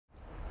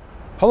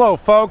Hello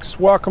folks,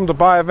 welcome to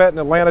Buy a Vet in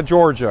Atlanta,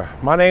 Georgia.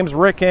 My name's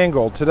Rick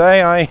Engel.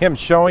 Today I am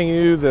showing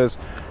you this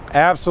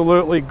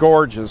absolutely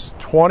gorgeous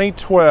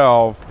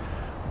 2012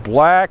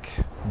 black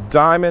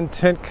Diamond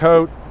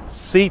Tricoat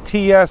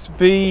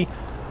CTS-V.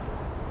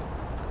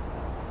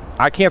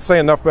 I can't say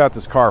enough about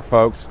this car,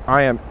 folks.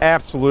 I am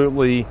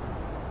absolutely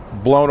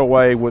blown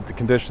away with the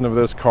condition of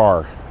this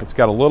car. It's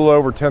got a little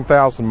over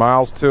 10,000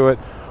 miles to it,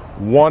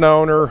 one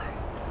owner.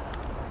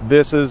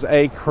 This is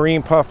a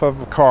cream puff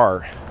of a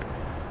car.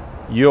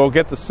 You'll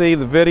get to see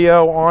the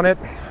video on it.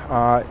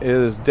 It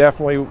is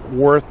definitely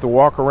worth the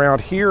walk around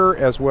here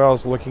as well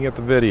as looking at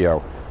the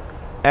video.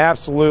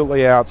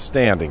 Absolutely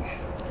outstanding.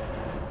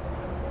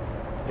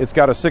 It's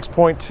got a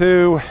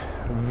 6.2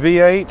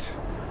 V8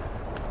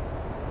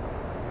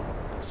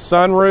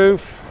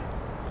 sunroof.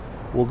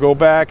 We'll go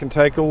back and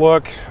take a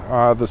look.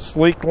 The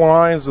sleek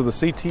lines of the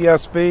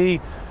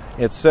CTS-V,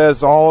 it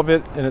says all of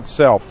it in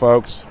itself,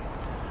 folks.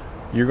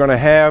 You're going to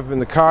have in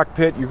the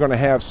cockpit, you're going to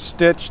have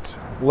stitched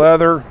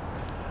leather.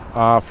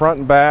 Front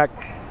and back,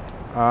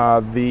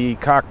 the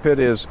cockpit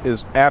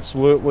is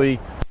absolutely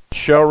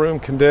showroom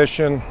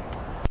condition.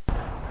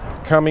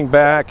 Coming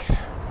back,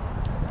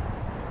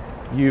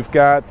 you've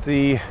got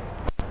the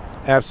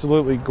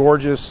absolutely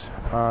gorgeous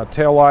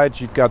taillights.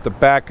 You've got the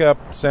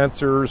backup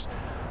sensors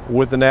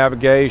with the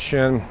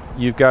navigation.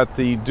 You've got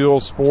the dual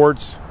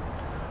sports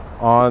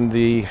on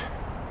the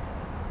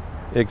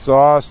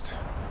exhaust.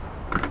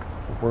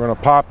 We're going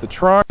to pop the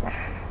trunk.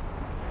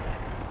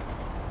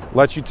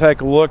 Let you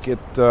take a look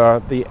at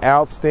the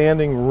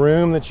outstanding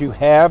room that you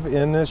have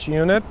in this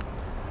unit.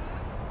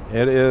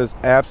 It is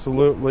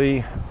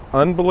absolutely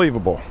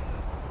unbelievable.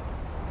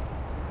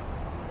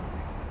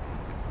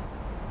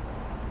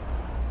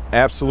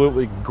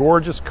 Absolutely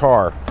gorgeous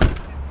car.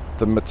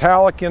 The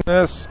metallic in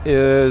this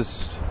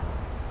is,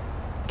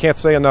 can't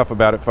say enough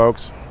about it,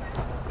 folks.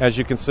 As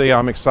you can see,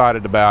 I'm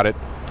excited about it.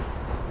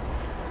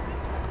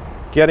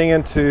 Getting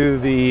into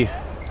the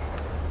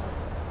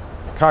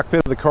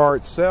cockpit of the car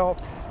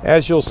itself.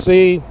 As you'll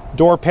see,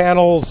 door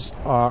panels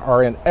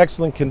are in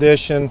excellent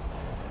condition.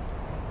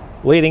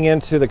 Leading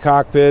into the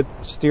cockpit,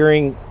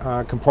 steering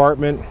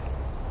compartment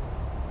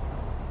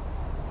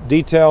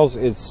details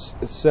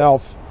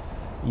itself.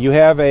 You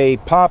have a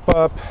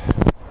pop-up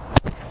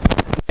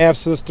nav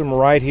system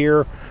right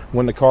here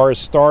when the car is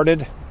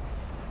started.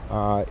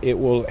 It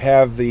will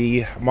have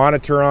the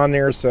monitor on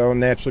there, so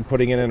naturally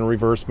putting it in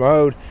reverse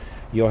mode,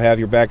 you'll have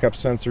your backup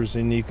sensors,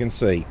 and you can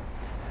see.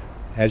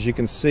 As you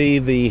can see,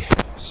 the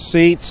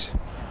seats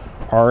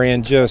are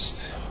in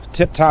just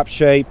tip-top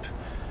shape.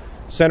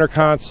 Center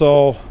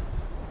console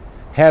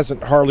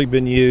hasn't hardly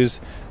been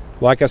used.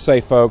 Like I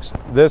say, folks,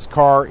 this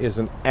car is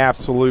an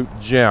absolute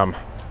gem.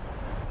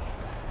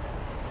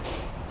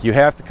 You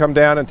have to come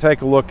down and take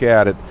a look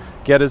at it.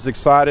 Get as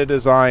excited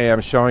as I am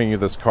showing you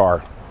this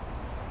car.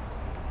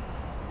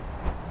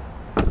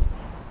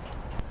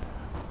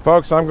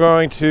 Folks, I'm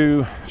going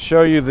to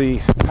show you the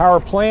power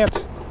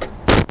plant.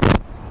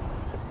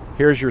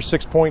 Here's your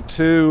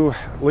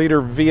 6.2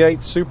 liter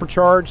V8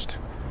 supercharged.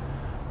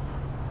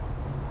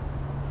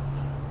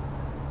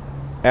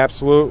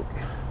 Absolute.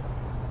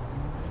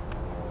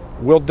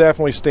 Will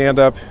definitely stand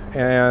up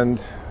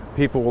and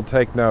people will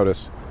take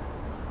notice.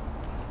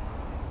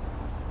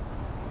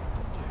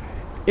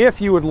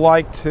 If you would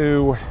like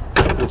to,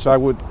 which I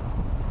would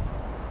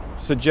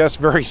suggest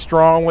very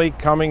strongly,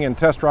 coming and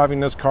test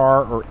driving this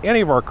car or any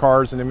of our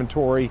cars in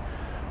inventory,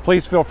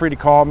 please feel free to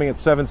call me at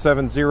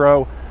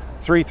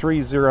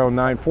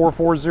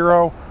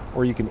 770-330-9440,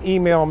 or you can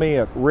email me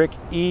at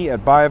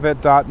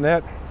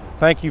ricke@buyavet.net.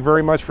 Thank you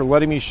very much for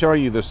letting me show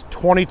you this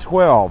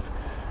 2012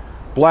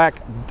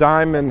 black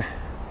Diamond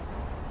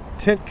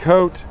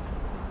Tricoat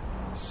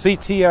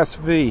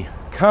CTS-V.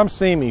 Come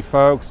see me,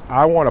 folks.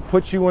 I want to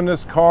put you in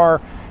this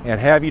car and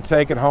have you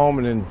take it home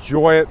and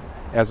enjoy it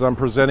as I'm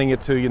presenting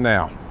it to you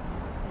now.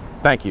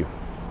 Thank you.